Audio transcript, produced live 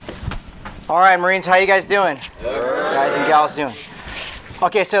All right, Marines, how you guys doing? Guys and gals doing?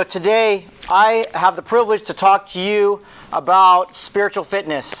 Okay, so today I have the privilege to talk to you about spiritual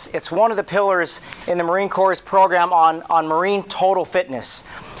fitness. It's one of the pillars in the Marine Corps' program on Marine Total Fitness.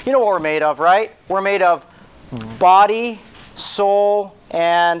 You know what we're made of, right? We're made of body, soul,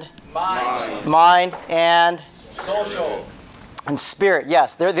 and mind and social and spirit.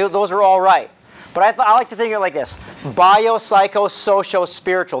 Yes, those are all right. But I like to think of it like this: bio, psycho, socio,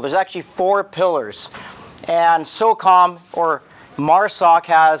 spiritual. There's actually 4 pillars. And SOCOM, or MARSOC,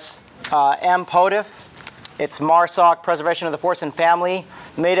 has MPOTF. It's MARSOC, Preservation of the Force and Family,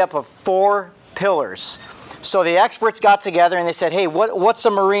 made up of 4 pillars. So the experts got together and they said, hey, what's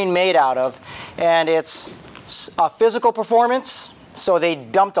a Marine made out of? And it's physical performance. So they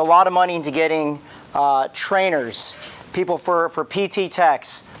dumped a lot of money into getting trainers, people for PT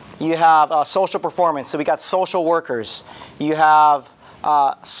techs. You have social performance, so we got social workers. You have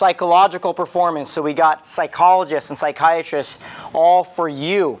psychological performance, so we got psychologists and psychiatrists, all for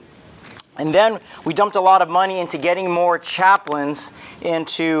you. And then we dumped a lot of money into getting more chaplains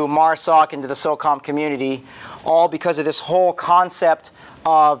into MARSOC, into the SOCOM community, all because of this whole concept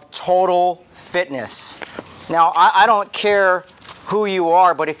of total fitness. Now, I don't care who you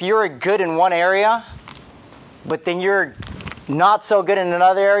are, but if you're good in one area, but then you're not so good in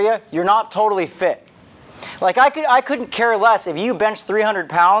another area, you're not totally fit. Like I couldn't care less if you bench 300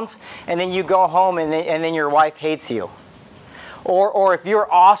 pounds and then you go home and then your wife hates you. Or if you're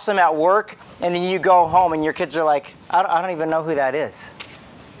awesome at work and then you go home and your kids are like, I don't even know who that is.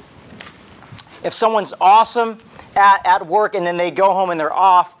 If someone's awesome at work and then they go home and they're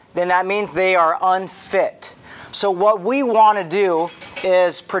off, then that means they are unfit. So what we want to do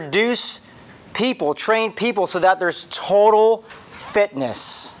is produce people, train people, so that there's total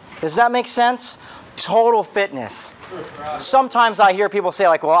fitness. Does that make sense? Total fitness. Sometimes I hear people say,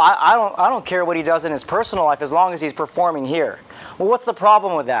 like, well, I don't care what he does in his personal life as long as he's performing here. Well, what's the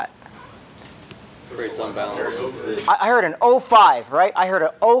problem with that? Creates unbalance. I heard an 05, right? I heard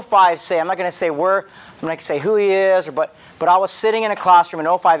an 05 say, I'm not going to say where, I'm not going to say who he is, but I was sitting in a classroom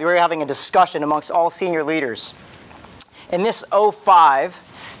in 05, we were having a discussion amongst all senior leaders. And this 05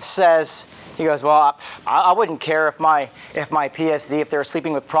 says, he goes, well, I wouldn't care if my PSD, if they're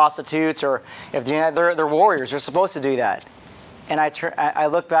sleeping with prostitutes, or if they're warriors, they're supposed to do that. And I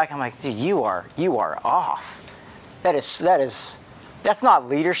look back, I'm like, dude, you are off. That's not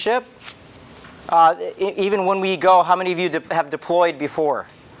leadership. Even when we go, how many of you have deployed before?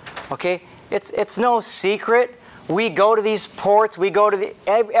 Okay, it's no secret. We go to these ports, we go to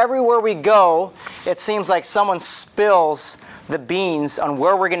everywhere we go, it seems like someone spills the beans on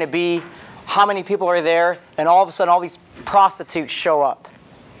where we're going to be, how many people are there, and all of a sudden all these prostitutes show up.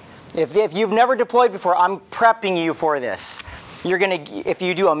 If you've never deployed before, I'm prepping you for this. If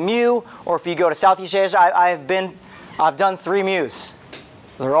you do a MEU, or if you go to Southeast Asia, I've done 3 MEUs.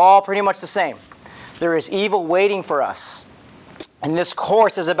 They're all pretty much the same. There is evil waiting for us. And this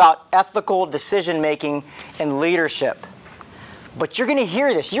course is about ethical decision making and leadership. But you're going to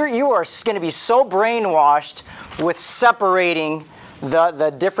hear this. You are going to be so brainwashed with separating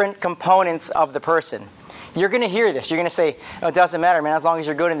the different components of the person. You're going to hear this. You're going to say, oh, it doesn't matter, man. As long as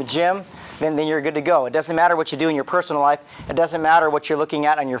you're good in the gym, then you're good to go. It doesn't matter what you do in your personal life. It doesn't matter what you're looking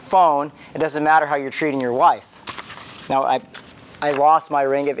at on your phone. It doesn't matter how you're treating your wife. Now, I lost my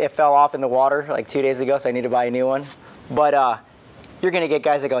ring. It fell off in the water like 2 days ago, so I need to buy a new one. But you're going to get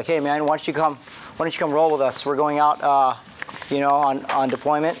guys that go like, hey, man, why don't you come roll with us? We're going out, on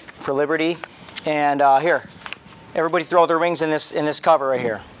deployment for liberty. And here, everybody throw their rings in this cover right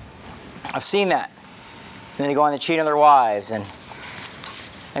here. I've seen that. And then they go on to cheat on their wives, and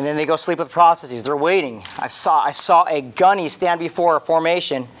then they go sleep with prostitutes. They're waiting. I saw a gunny stand before a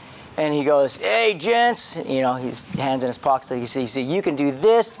formation, and he goes, hey, gents. He's hands in his pockets. He says, you can do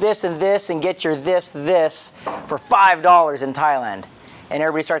this, this, and this, and get your this for $5 in Thailand. And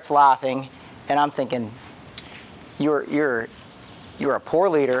everybody starts laughing, and I'm thinking, you're a poor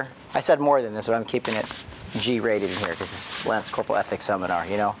leader. I said more than this, but I'm keeping it G-rated in here because this is Lance Corporal Ethics Seminar,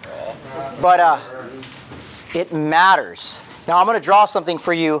 But it matters. Now I'm going to draw something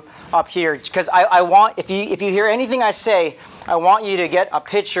for you up here because I want, if you hear anything I say, I want you to get a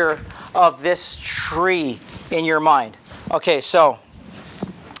picture of this tree in your mind. Okay, so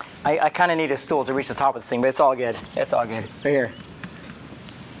I kind of need a stool to reach the top of this thing, but it's all good. It's all good. Right here.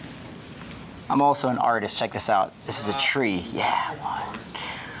 I'm also an artist. Check this out. This is a tree. Yeah, 1,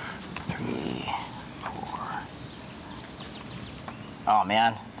 3, 4. Oh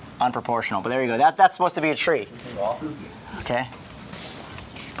man, unproportional. But there you go. That's supposed to be a tree. Okay.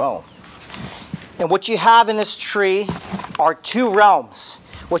 Boom. And what you have in this tree are 2 realms.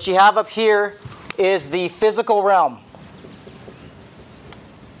 What you have up here is the physical realm.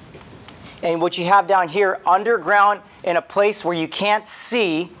 And what you have down here underground in a place where you can't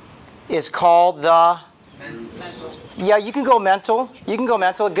see is called the... Mental. Yeah, you can go mental. You can go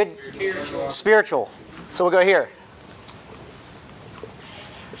mental. Good. Spiritual. So we'll go here.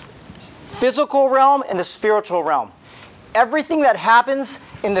 Physical realm and the spiritual realm. Everything that happens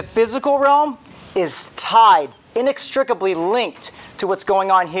in the physical realm is tied, inextricably linked to what's going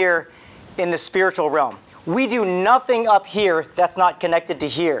on here in the spiritual realm. We do nothing up here that's not connected to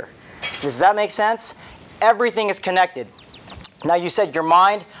here. Does that make sense? Everything is connected. Now you said your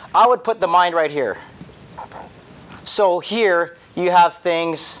mind. I would put the mind right here. So here you have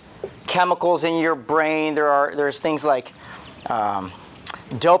things, chemicals in your brain. There's things like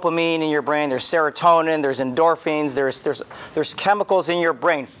dopamine in your brain. There's serotonin. There's endorphins. There's chemicals in your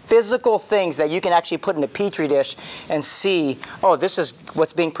brain. Physical things that you can actually put in a petri dish and see. Oh, this is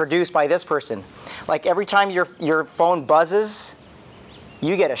what's being produced by this person. Like every time your phone buzzes,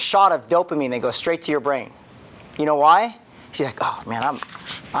 you get a shot of dopamine that goes straight to your brain. You know why? She's like, oh man,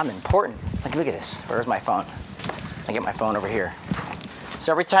 I'm important. Like, look at this. Where's my phone? I get my phone over here.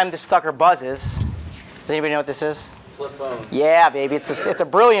 So every time this sucker buzzes, does anybody know what this is? Flip phone. Yeah, baby, it's a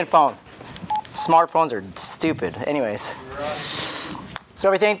brilliant phone. Smartphones are stupid. Anyways,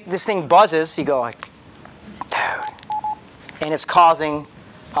 so this thing buzzes, you go like, dude, and it's causing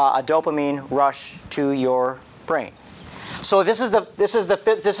a dopamine rush to your brain. So this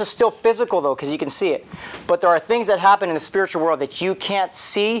is still physical though, because you can see it. But there are things that happen in the spiritual world that you can't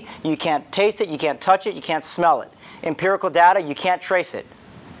see, you can't taste it, you can't touch it, you can't smell it. Empirical data, you can't trace it.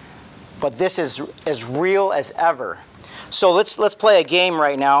 But this is as real as ever. So let's play a game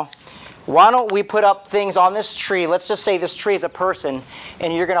right now. Why don't we put up things on this tree? Let's just say this tree is a person,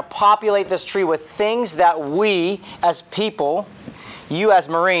 and you're going to populate this tree with things that we as people, you as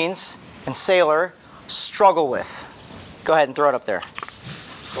Marines and sailor, struggle with. Go ahead and throw it up there. As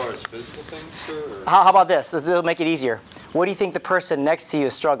far as physical things, or? How about this? This will make it easier. What do you think the person next to you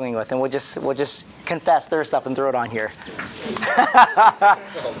is struggling with? And we'll just confess their stuff and throw it on here.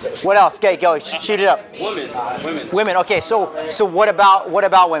 What else? Okay, go. Shoot it up. Women. Women. Okay, so what about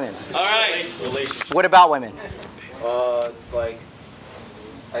women? All right. What about women? Like,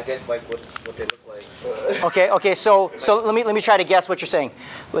 I guess like what they look like. Okay. So let me try to guess what you're saying.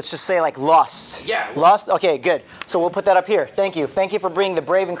 Let's just say like lust. Yeah. Lust. Okay, good. So we'll put that up here. Thank you for being the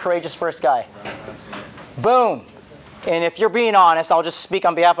brave and courageous first guy. Boom. And if you're being honest, I'll just speak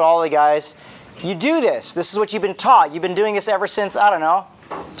on behalf of all the guys. You do this. This is what you've been taught. You've been doing this ever since, I don't know,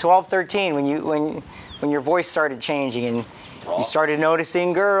 12, 13, when your voice started changing and you started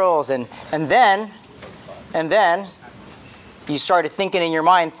noticing girls, and then you started thinking in your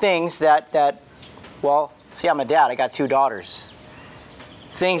mind things that well, see, I'm a dad. I got 2 daughters.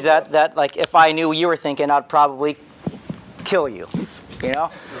 Things that like if I knew you were thinking, I'd probably kill you. You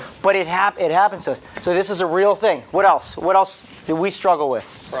know? But it happens to us. So this is a real thing. What else? What else do we struggle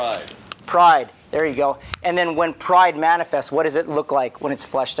with? Pride. Pride. There you go. And then when pride manifests, what does it look like when it's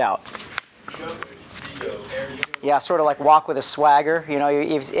fleshed out? Yeah, sort of like walk with a swagger. You know,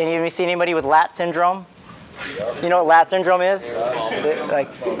 you seen anybody with lat syndrome? You know what lat syndrome is? Like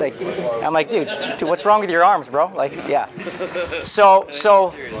I'm like, dude, what's wrong with your arms, bro? Like, yeah. So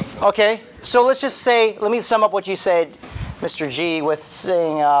okay. So let's just say, let me sum up what you said, Mr. G, with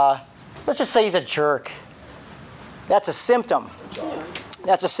saying, let's just say he's a jerk. That's a symptom.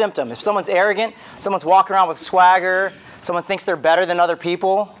 That's a symptom. If someone's arrogant, someone's walking around with swagger, someone thinks they're better than other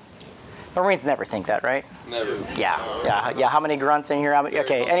people. Marines never think that, right? Never. Yeah. How many grunts in here?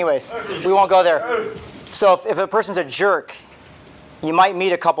 Okay, anyways, we won't go there. So if a person's a jerk, you might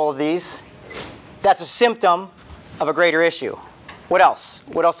meet a couple of these. That's a symptom of a greater issue. What else?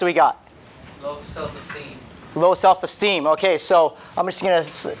 What else do we got? Low self-esteem. Low self-esteem. Okay, so I'm just going to,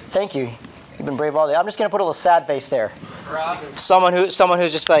 thank you. You've been brave all day. I'm just going to put a little sad face there. Rob. Someone who's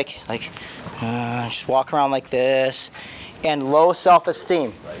just like just walk around like this, and low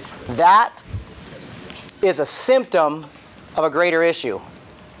self-esteem. That is a symptom of a greater issue.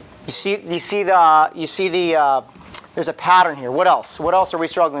 You see the there's a pattern here. What else? What else are we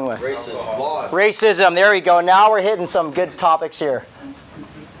struggling with? Racism. Racism. There we go. Now we're hitting some good topics here.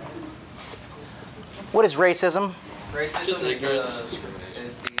 What is racism? Racism Just is ignorance.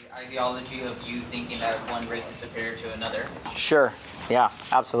 the ideology of you thinking that one race is superior to another. Sure. Yeah,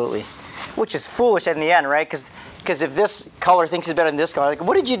 absolutely. Which is foolish in the end, right? Because if this color thinks it's better than this color, like,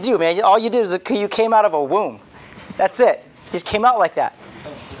 what did you do, man? All you did was you came out of a womb. That's it. You just came out like that.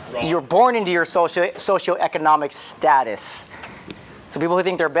 You're born into your socioeconomic status. So people who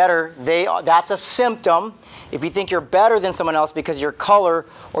think they're better, that's a symptom. If you think you're better than someone else because of your color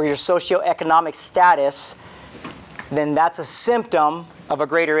or your socioeconomic status, then that's a symptom of a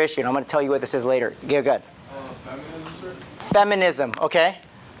greater issue. And I'm going to tell you what this is later. Go good. Feminism, sir? Feminism, okay.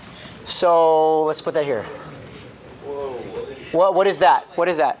 So let's put that here. What is that? What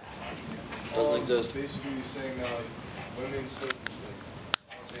is that? Doesn't exist. Basically saying that like women still, like,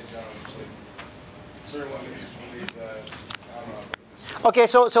 I don't say general, just like certain women believe that, I don't know. Okay,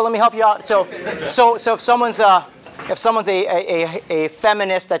 so let me help you out. So if someone's a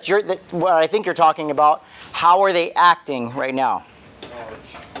feminist what I think you're talking about, how are they acting right now?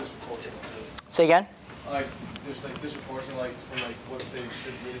 Disproportionate. Say again? Like there's like disproportionate like from like what they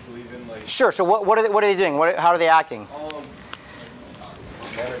should really believe in, like Sure. So what are they doing? How are they acting?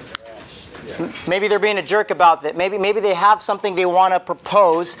 Maybe they're being a jerk about that. Maybe they have something they want to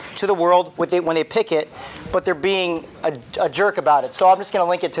propose to the world when they pick it, but they're being a jerk about it. So I'm just going to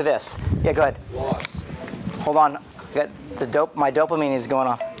link it to this. Yeah, go ahead. Loss. Hold on. My dopamine is going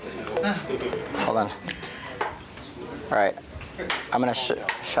off. Hold on. All right. I'm going to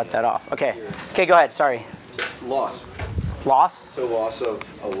shut that off. Okay, go ahead. Sorry. Loss. Loss? So loss of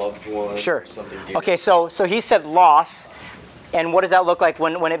a loved one. Sure. Something dear. Okay, so he said loss. And what does that look like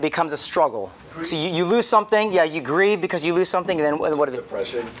when it becomes a struggle? So you lose something, yeah, you grieve because you lose something, and then what are the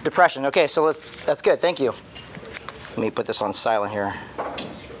Depression. Depression. Okay, so that's good. Thank you. Let me put this on silent here.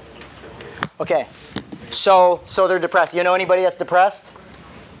 Okay, so they're depressed. You know anybody that's depressed?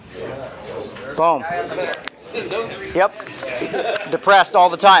 Boom. Yep. Depressed all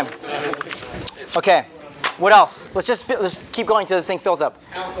the time. Okay. What else? Let's keep going till this thing fills up.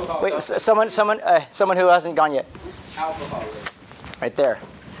 Wait, someone who hasn't gone yet. alcoholism. Right there.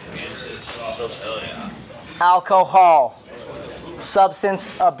 Alcohol,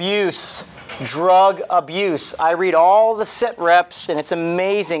 substance abuse, drug abuse. I read all the sit reps, and it's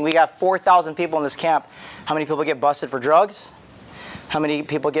amazing. We got 4,000 people in this camp. How many people get busted for drugs? How many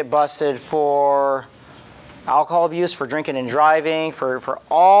people get busted for alcohol abuse, for drinking and driving, for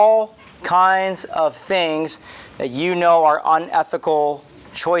all kinds of things that you know are unethical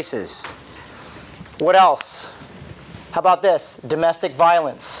choices? What else? How about this? Domestic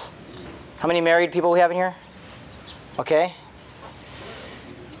violence. How many married people we have in here? Okay.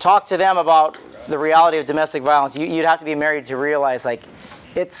 Talk to them about the reality of domestic violence. You'd have to be married to realize, like,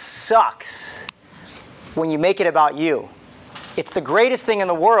 it sucks when you make it about you. It's the greatest thing in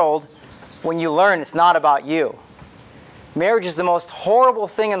the world when you learn it's not about you. Marriage is the most horrible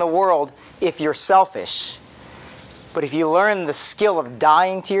thing in the world if you're selfish. But if you learn the skill of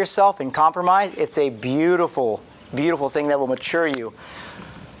dying to yourself and compromise, it's a beautiful, beautiful thing that will mature you.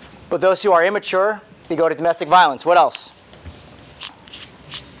 But those who are immature, they go to domestic violence. What else?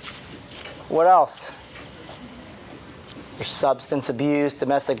 What else? There's substance abuse,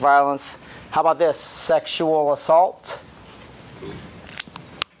 domestic violence. How about this? Sexual assault.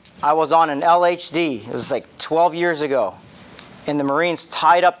 I was on an LHD. It was like 12 years ago. And the Marines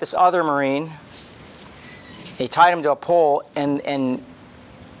tied up this other Marine. They tied him to a pole, and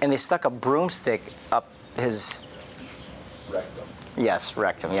they stuck a broomstick up his... Rectum. Yes,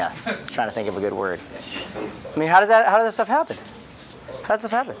 rectum, yes. I was trying to think of a good word. I mean, how does that stuff happen? How does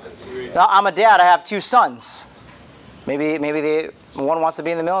stuff happen? Now, I'm a dad. I have 2 sons. Maybe one wants to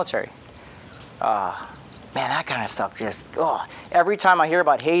be in the military. Man, that kind of stuff just, every time I hear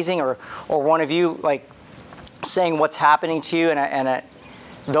about hazing or one of you like saying what's happening to you, and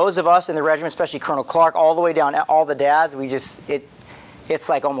those of us in the regiment, especially Colonel Clark, all the way down, all the dads, it's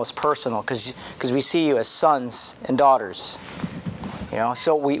like almost personal because we see you as sons and daughters, you know.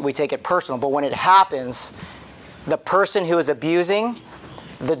 So we take it personal. But when it happens, the person who is abusing,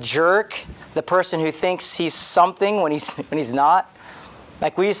 the jerk, the person who thinks he's something when he's not.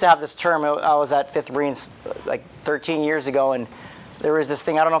 Like, we used to have this term. I was at 5th Marines like 13 years ago, and there was this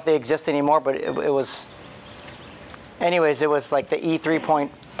thing. I don't know if they exist anymore, but it was. Anyways, it was like the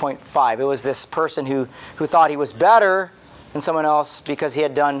E3.5. It was this person who thought he was better than someone else because he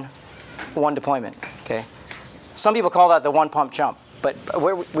had done one deployment. Okay, some people call that the one pump chump, but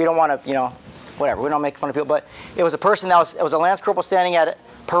we don't want to, whatever. We don't make fun of people. But it was a person it was a Lance Corporal standing at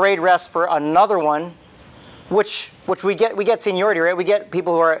parade rest for another one. Which we get seniority, right? We get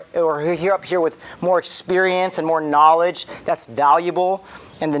people who are here up here with more experience and more knowledge. That's valuable,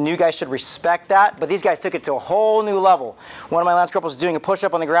 and the new guys should respect that. But these guys took it to a whole new level. One of my Lance Corporals was doing a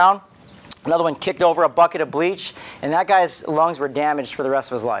push-up on the ground. Another one kicked over a bucket of bleach, and that guy's lungs were damaged for the rest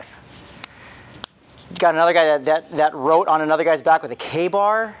of his life. Got another guy that wrote on another guy's back with a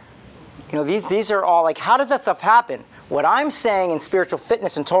K-bar. These are all like, how does that stuff happen? What I'm saying in spiritual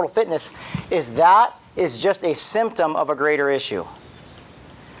fitness and total fitness is that is just a symptom of a greater issue.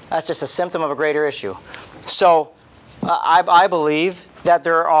 That's just a symptom of a greater issue. So I believe that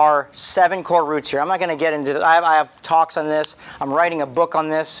there are 7 core roots here. I'm not going to get into I have talks on this. I'm writing a book on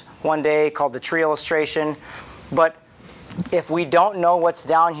this one day called The Tree Illustration. But if we don't know what's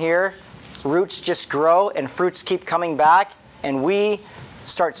down here, roots just grow and fruits keep coming back, and we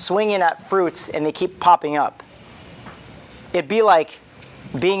start swinging at fruits and they keep popping up. It'd be like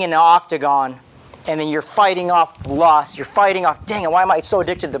being in an octagon and then you're fighting off lust. You're fighting off, dang it, why am I so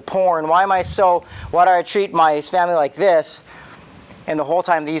addicted to porn? Why do I treat my family like this? And the whole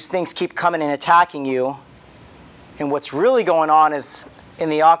time these things keep coming and attacking you. And what's really going on is in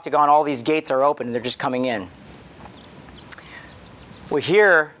the octagon, all these gates are open and they're just coming in. Well,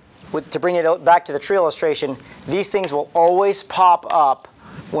 here, to bring it back to the tree illustration, these things will always pop up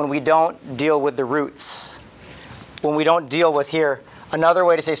when we don't deal with the roots. When we don't deal with here. Another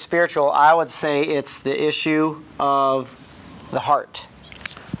way to say spiritual, I would say it's the issue of the heart.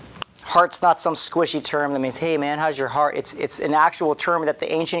 Heart's not some squishy term that means, hey man, how's your heart? It's an actual term that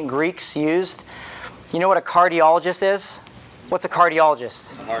the ancient Greeks used. You know what a cardiologist is? What's a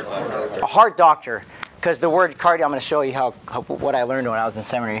cardiologist? A heart doctor. Because the word cardio, I'm going to show you what I learned when I was in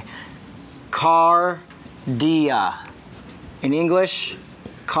seminary. Cardia. In English,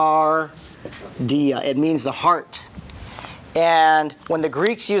 cardia. It means the heart. And when the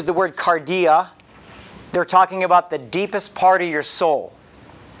Greeks use the word cardia, they're talking about the deepest part of your soul.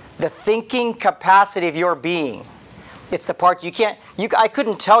 The thinking capacity of your being. It's the part I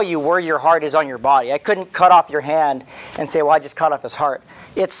couldn't tell you where your heart is on your body. I couldn't cut off your hand and say, well, I just cut off his heart.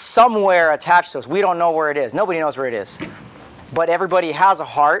 It's somewhere attached to us. We don't know where it is. Nobody knows where it is. But everybody has a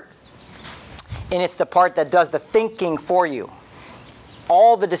heart, and it's the part that does the thinking for you.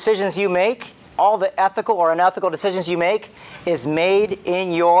 All the decisions you make, all the ethical or unethical decisions you make is made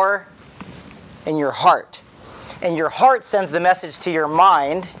in your heart. And your heart sends the message to your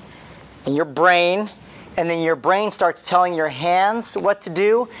mind and your brain, and then your brain starts telling your hands what to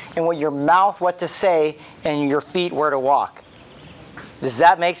do and your mouth what to say and your feet where to walk. Does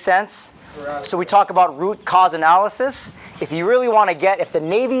that make sense? So we talk about root cause analysis. If you really want to if the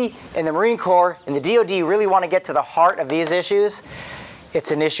Navy and the Marine Corps and the DoD really want to get to the heart of these issues,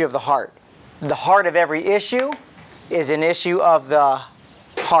 it's an issue of the heart. The heart of every issue is an issue of the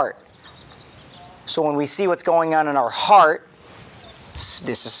heart. So when we see what's going on in our heart,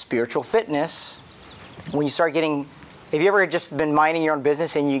 this is spiritual fitness. When you start have you ever just been minding your own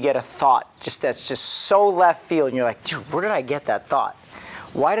business and you get a thought that's just so left field and you're like, dude, where did I get that thought?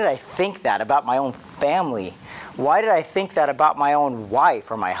 Why did I think that about my own family? Why did I think that about my own wife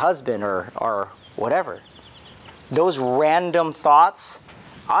or my husband or whatever? Those random thoughts,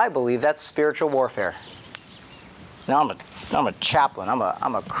 I believe that's spiritual warfare. Now I'm a chaplain. I'm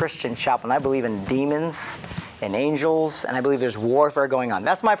a Christian chaplain. I believe in demons and angels, and I believe there's warfare going on.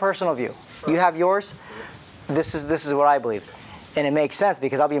 That's my personal view. You have yours? This is what I believe. And it makes sense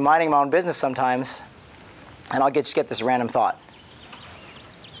because I'll be minding my own business sometimes, and I'll just get this random thought.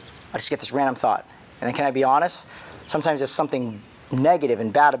 And then can I be honest? Sometimes it's something negative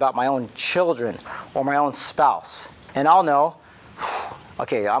and bad about my own children or my own spouse. And I'll know,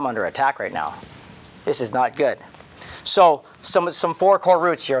 okay, I'm under attack right now. This is not good. So some 4 core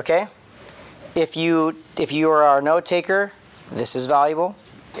roots here, okay? If you are a note taker, this is valuable.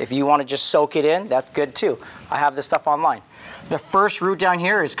 If you want to just soak it in, that's good too. I have this stuff online. The first root down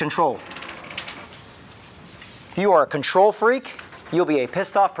here is control. If you are a control freak, you'll be a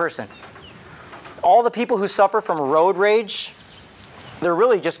pissed off person. All the people who suffer from road rage, they're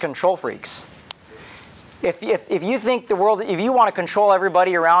really just control freaks. If you think if you want to control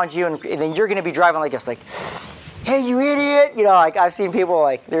everybody around you, and then you're going to be driving like this, like, hey, you idiot! You know, like I've seen people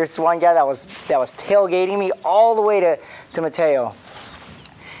like there's one guy that was tailgating me all the way to Mateo,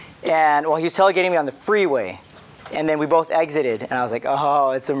 and he was tailgating me on the freeway, and then we both exited, and I was like,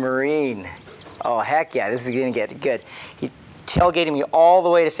 oh, it's a Marine. Oh heck yeah, this is going to get good. He tailgated me all the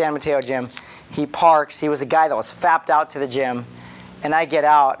way to San Mateo gym. He parks. He was a guy that was fapped out to the gym, and I get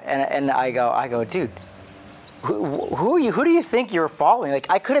out and I go, dude. Who are you? Who do you think you're following? Like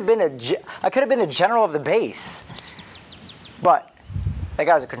I could have been the general of the base, but that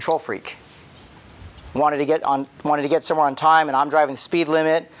guy was a control freak. Wanted to get somewhere on time, and I'm driving the speed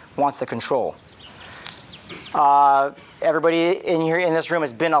limit. Wants the control. Everybody in this room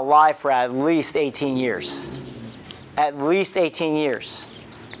has been alive for at least 18 years. At least 18 years.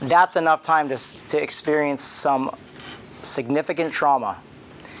 That's enough time to experience some significant trauma.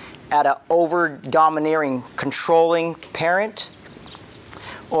 At an over-domineering, controlling parent,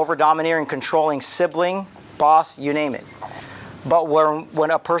 over-domineering, controlling sibling, boss, you name it. But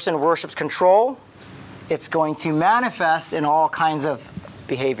when a person worships control, it's going to manifest in all kinds of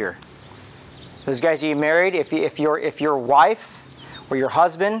behavior. Those guys you married, if your wife or your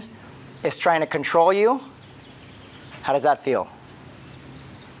husband is trying to control you, how does that feel?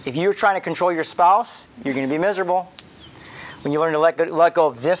 If you're trying to control your spouse, you're going to be miserable. When you learn to let go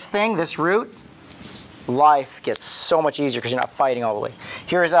of this thing, this root, life gets so much easier because you're not fighting all the way.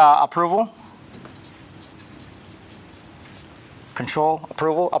 Here's approval. Control,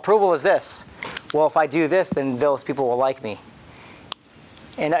 approval. Approval is this. Well, if I do this, then those people will like me.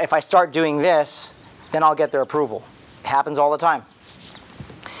 And if I start doing this, then I'll get their approval. It happens all the time.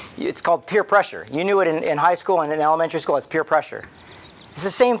 It's called peer pressure. You knew it in high school and in elementary school as peer pressure. It's the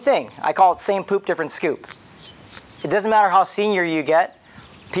same thing. I call it same poop, different scoop. It doesn't matter how senior you get.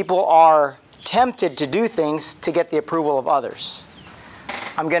 People are tempted to do things to get the approval of others.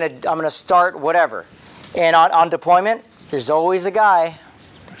 I'm gonna start whatever. And on deployment, there's always a guy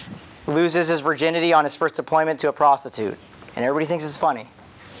who loses his virginity on his first deployment to a prostitute. And everybody thinks it's funny.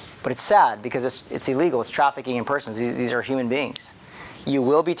 But it's sad because it's illegal. It's trafficking in persons. These are human beings. You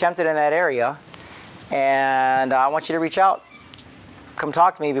will be tempted in that area. And I want you to reach out. Come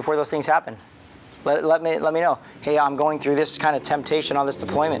talk to me before those things happen. Let me know. Hey, I'm going through this kind of temptation on this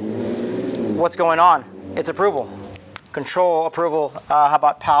deployment. What's going on? It's approval. Control, approval. How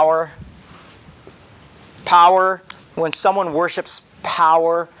about power? Power. When someone worships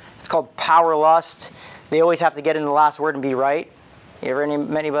power, it's called power lust. They always have to get in the last word and be right. You ever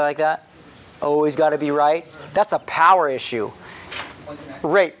met anybody like that? Always got to be right. That's a power issue.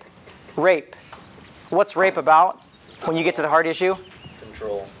 Rape. What's rape about when you get to the heart issue?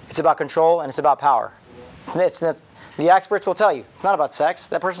 Control. It's about control and it's about power. The experts will tell you, it's not about sex.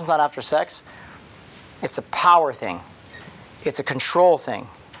 That person's not after sex. It's a power thing. It's a control thing.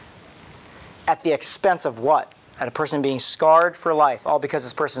 At the expense of what? At a person being scarred for life, all because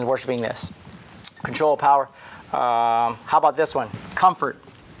this person is worshiping this. Control, power. How about this one? Comfort.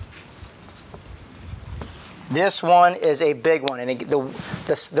 This one is a big one. And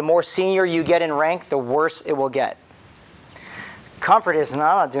the more senior you get in rank, the worse it will get. Comfort is, no,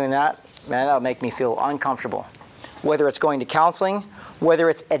 I'm not doing that. Man, that'll make me feel uncomfortable. Whether it's going to counseling, whether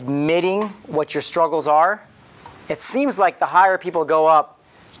it's admitting what your struggles are, it seems like the higher people go up,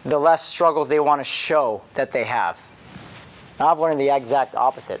 the less struggles they want to show that they have. Now, I've learned the exact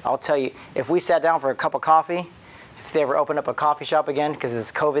opposite. I'll tell you, if we sat down for a cup of coffee, if they ever opened up a coffee shop again because of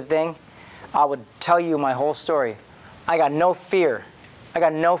this COVID thing, I would tell you my whole story. I got no fear.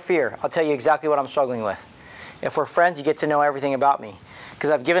 I'll tell you exactly what I'm struggling with. If we're friends, you get to know everything about me. Because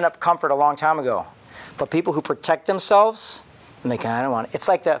I've given up comfort a long time ago. But people who protect themselves, I'm like, I don't want it. It's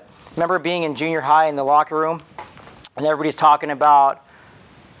like remember being in junior high in the locker room? And everybody's talking about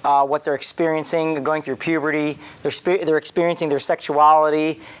what they're experiencing, going through puberty. They're experiencing their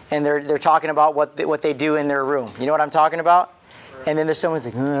sexuality, and they're talking about what they do in their room. You know what I'm talking about? And then there's someone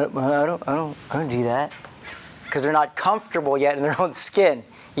who's like, I don't do that, because they're not comfortable yet in their own skin.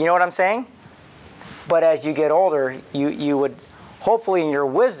 You know what I'm saying? But as you get older, you would hopefully in your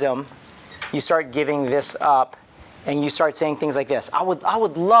wisdom, you start giving this up, and you start saying things like this. I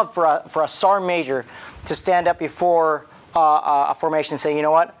would love for a sergeant major to stand up before a formation and say, you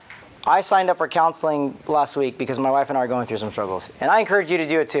know what? I signed up for counseling last week because my wife and I are going through some struggles. And I encourage you to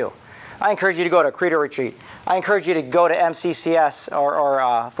do it too. I encourage you to go to a Credo retreat. I encourage you to go to MCCS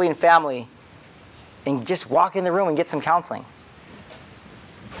or Fleet and Family and just walk in the room and get some counseling.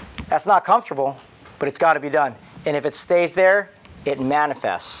 That's not comfortable, but it's got to be done. And if it stays there, it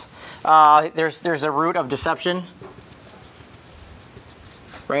manifests. There's a root of deception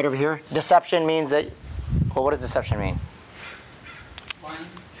right over here. Deception means that, well, what does deception mean?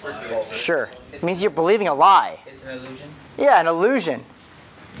 Sure. It means you're believing a lie. It's an illusion. Yeah, an illusion.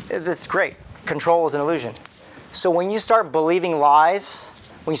 That's great. Control is an illusion. So when you start believing lies,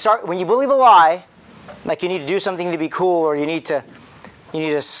 when you believe a lie, like you need to do something to be cool, or you need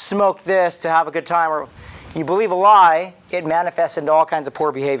to smoke this to have a good time, or you believe a lie, it manifests into all kinds of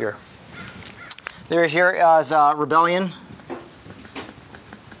poor behavior. Here is rebellion.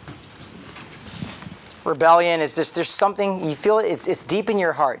 Rebellion is just, there's something, you feel it's deep in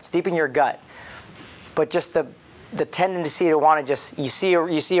your heart, it's deep in your gut. But just the tendency to want to just, you see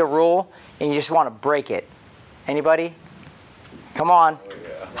a rule and you just want to break it. Anybody? Come on. Oh,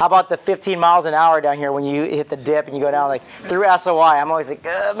 yeah. How about the 15 miles an hour down here when you hit the dip and you go down like through SOI? I'm always like,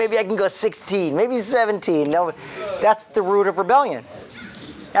 maybe I can go 16, maybe 17. No, that's the root of rebellion.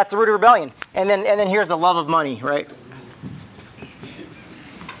 That's the root of rebellion. And then here's the love of money, right?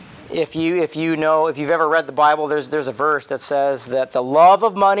 If you've ever read the Bible, there's a verse that says that the love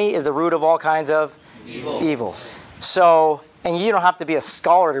of money is the root of all kinds of evil. So, and you don't have to be a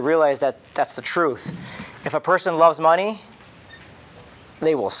scholar to realize that that's the truth. If a person loves money,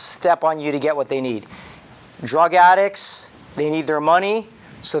 They will step on you to get what they need. Drug addicts, they need their money,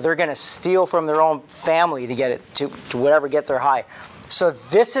 so they're going to steal from their own family to get it, to whatever, get their high. So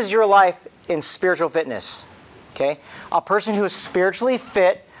this is your life in spiritual fitness. Okay? A person who is spiritually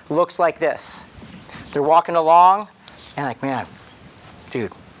fit looks like this. They're walking along and like, man,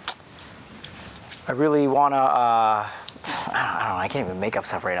 dude, I really want to, I don't know, I can't even make up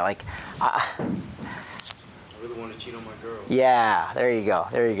stuff right now. Like, I really want to cheat on my girl. yeah, there you go,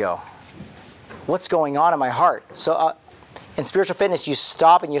 there you go. What's going on in my heart? So in spiritual fitness, you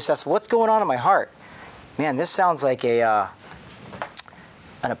stop and you assess, what's going on in my heart? Man, this sounds like an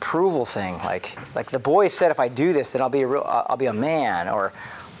approval thing. Like the boys said, if I do this, then I'll be a man,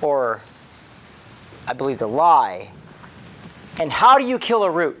 or I believe the lie. And how do you kill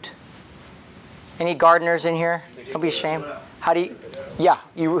a root? Any gardeners in here? Don't be ashamed. How do you? Yeah,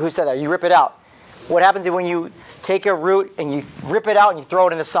 who said that? You rip it out. What happens when you take a root and you rip it out and you throw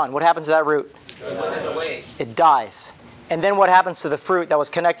it in the sun? What happens to that root? It withers away. It dies. And then what happens to the fruit that was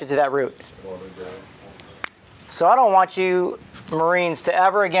connected to that root? So I don't want you Marines to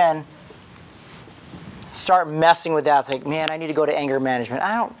ever again start messing with that. It's like, man, I need to go to anger management.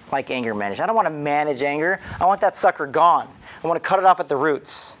 I don't like anger management. I don't want to manage anger. I want that sucker gone. I want to cut it off at the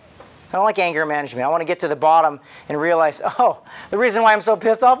roots. I don't like anger management. I want to get to the bottom and realize, oh, the reason why I'm so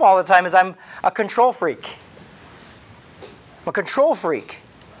pissed off all the time is I'm a control freak. I'm a control freak.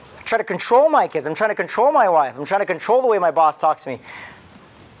 I try to control my kids. I'm trying to control my wife. I'm trying to control the way my boss talks to me.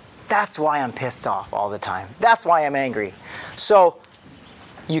 That's why I'm pissed off all the time. That's why I'm angry. So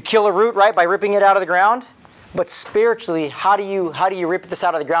you kill a root, right, by ripping it out of the ground. But spiritually, how do you rip this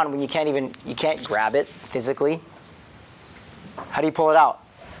out of the ground when you can't grab it physically? How do you pull it out?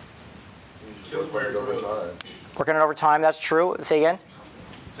 Working it over time, that's true. Say again.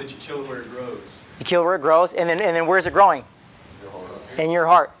 Said you kill where it grows. You kill where it grows, and then where's it growing? In your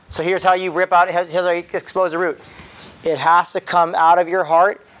heart. So here's how you rip out, here's how you expose the root. It has to come out of your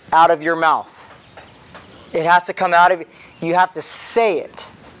heart, out of your mouth. It has to come out of, you have to say it.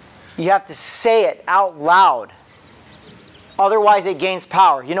 You have to say it out loud. Otherwise it gains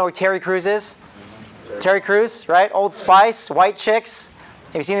power. You know where Terry Crews is? Terry Crews, right? Old Spice, White Chicks.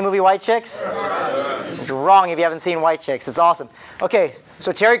 Have you seen the movie White Chicks? It's wrong if you haven't seen White Chicks. It's awesome. Okay,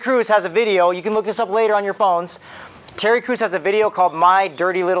 so Terry Crews has a video. You can look this up later on your phones. Terry Crews has a video called My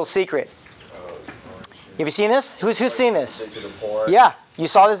Dirty Little Secret. Have you seen this? Who's seen this? Yeah, you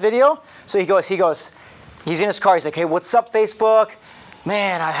saw this video? So he goes, he's in his car. He's like, hey, what's up, Facebook?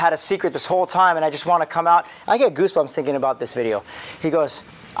 Man, I had a secret this whole time, and I just want to come out. I get goosebumps thinking about this video. He goes,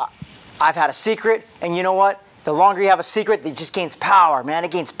 I've had a secret, and you know what? The longer you have a secret, it just gains power, man.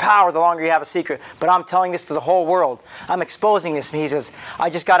 It gains power the longer you have a secret. But I'm telling this to the whole world. I'm exposing this. He says, I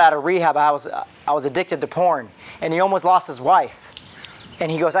just got out of rehab. I was addicted to porn. And he almost lost his wife.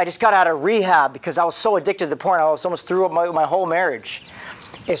 And he goes, I just got out of rehab because I was so addicted to porn. I was almost threw up my whole marriage.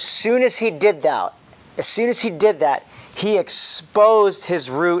 As soon as he did that, he exposed his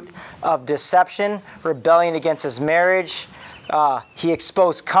root of deception, rebellion against his marriage. He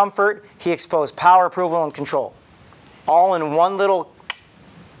exposed comfort, he exposed power, approval, and control. All in one little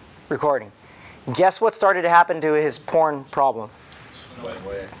recording. Guess what started to happen to his porn problem?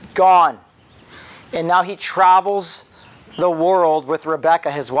 Gone. And now he travels the world with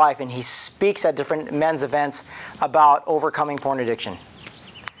Rebecca, his wife, and he speaks at different men's events about overcoming porn addiction.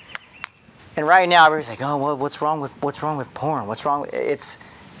 And right now, everybody's like, oh, well, what's wrong with porn? What's wrong? It's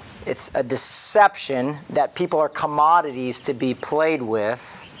a deception that people are commodities to be played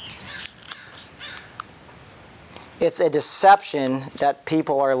with. It's a deception that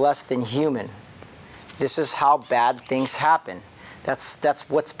people are less than human. This is how bad things happen. That's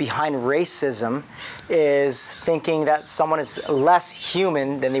what's behind racism, is thinking that someone is less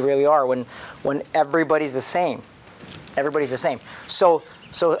human than they really are when everybody's the same. Everybody's the same. So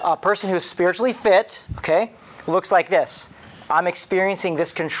a person who's spiritually fit, okay, looks like this. I'm experiencing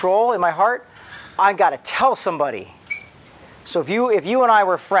this control in my heart. I've got to tell somebody. So if you and I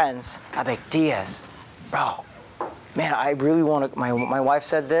were friends, I'd be like, Diaz, bro, man, I really want to, my wife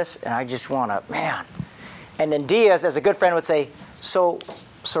said this, and I just want to, man. And then Diaz, as a good friend, would say, so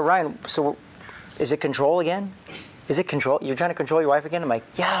Ryan, so is it control again? Is it control? You're trying to control your wife again? I'm like,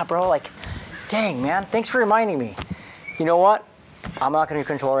 yeah, bro, like, dang, man, thanks for reminding me. You know what? I'm not going to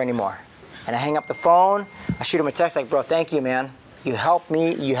control her anymore. And I hang up the phone. I shoot him a text like, bro, thank you, man. You helped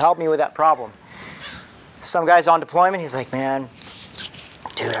me with that problem. Some guy's on deployment. He's like, man,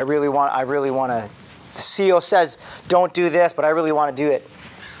 dude, I really want to. The CO says, don't do this, but I really want to do it.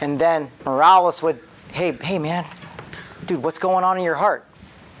 And then Morales would, hey, man, dude, what's going on in your heart?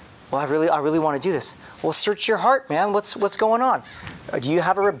 Well, I really want to do this. Well, search your heart, man. What's going on? Do you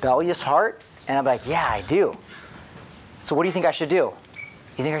have a rebellious heart? And I'm like, yeah, I do. So what do you think I should do?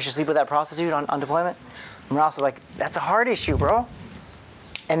 You think I should sleep with that prostitute on deployment? And we're also like, that's a heart issue, bro.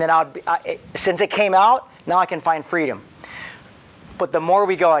 And then since it came out, now I can find freedom. But the more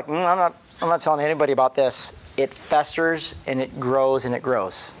we go like, I'm not telling anybody about this, it festers and it grows and it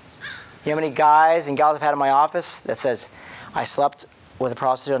grows. You know how many guys and gals I've had in my office that says, I slept with a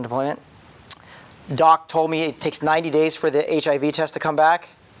prostitute on deployment? Doc told me it takes 90 days for the HIV test to come back,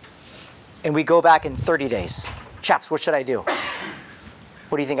 and we go back in 30 days. Chaps, what should I do?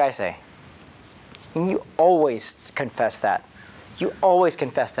 What do you think I say? And you always confess that. You always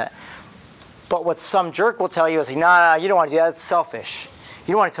confess that. But what some jerk will tell you is, no, you don't want to do that. That's selfish.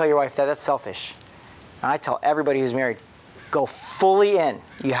 You don't want to tell your wife that. That's selfish. And I tell everybody who's married, go fully in.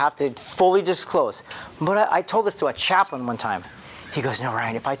 You have to fully disclose. But I told this to a chaplain one time. He goes, no,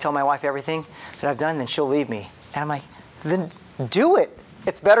 Ryan, if I tell my wife everything that I've done, then she'll leave me. And I'm like, then do it.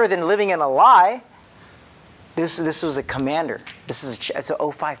 It's better than living in a lie. This was a commander. It's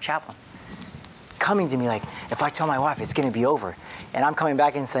an 05 chaplain. Coming to me like, if I tell my wife, it's going to be over. And I'm coming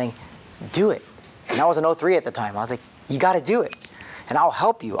back and saying, do it. And I was an 03 at the time. I was like, you got to do it. And I'll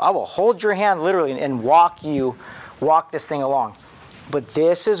help you. I will hold your hand literally and walk this thing along. But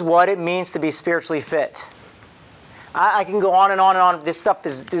this is what it means to be spiritually fit. I can go on and on and on. This stuff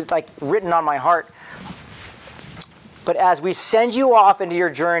is like written on my heart. But as we send you off into your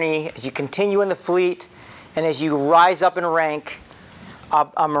journey, as you continue in the fleet, and as you rise up in rank,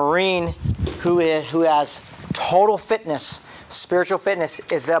 a Marine who has total fitness, spiritual fitness,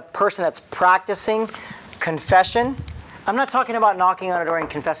 is a person that's practicing confession. I'm not talking about knocking on a door and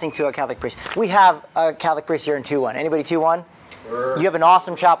confessing to a Catholic priest. We have a Catholic priest here in 2-1. Anybody 2-1? You have an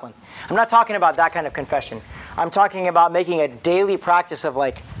awesome chaplain. I'm not talking about that kind of confession. I'm talking about making a daily practice of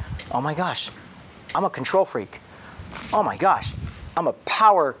like, oh my gosh, I'm a control freak. Oh my gosh, I'm a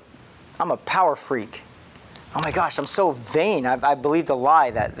power freak. Oh my gosh, I'm so vain. I believed a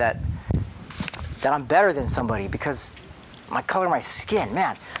lie that I'm better than somebody because my color of my skin.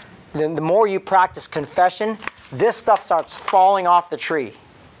 Man, the more you practice confession, this stuff starts falling off the tree.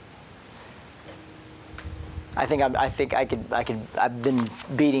 I've been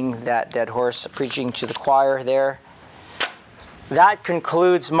beating that dead horse, preaching to the choir there. That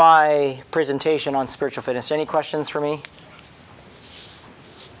concludes my presentation on spiritual fitness. Any questions for me?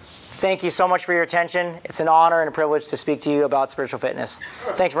 Thank you so much for your attention. It's an honor and a privilege to speak to you about spiritual fitness.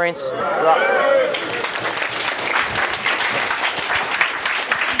 Thanks, Marines.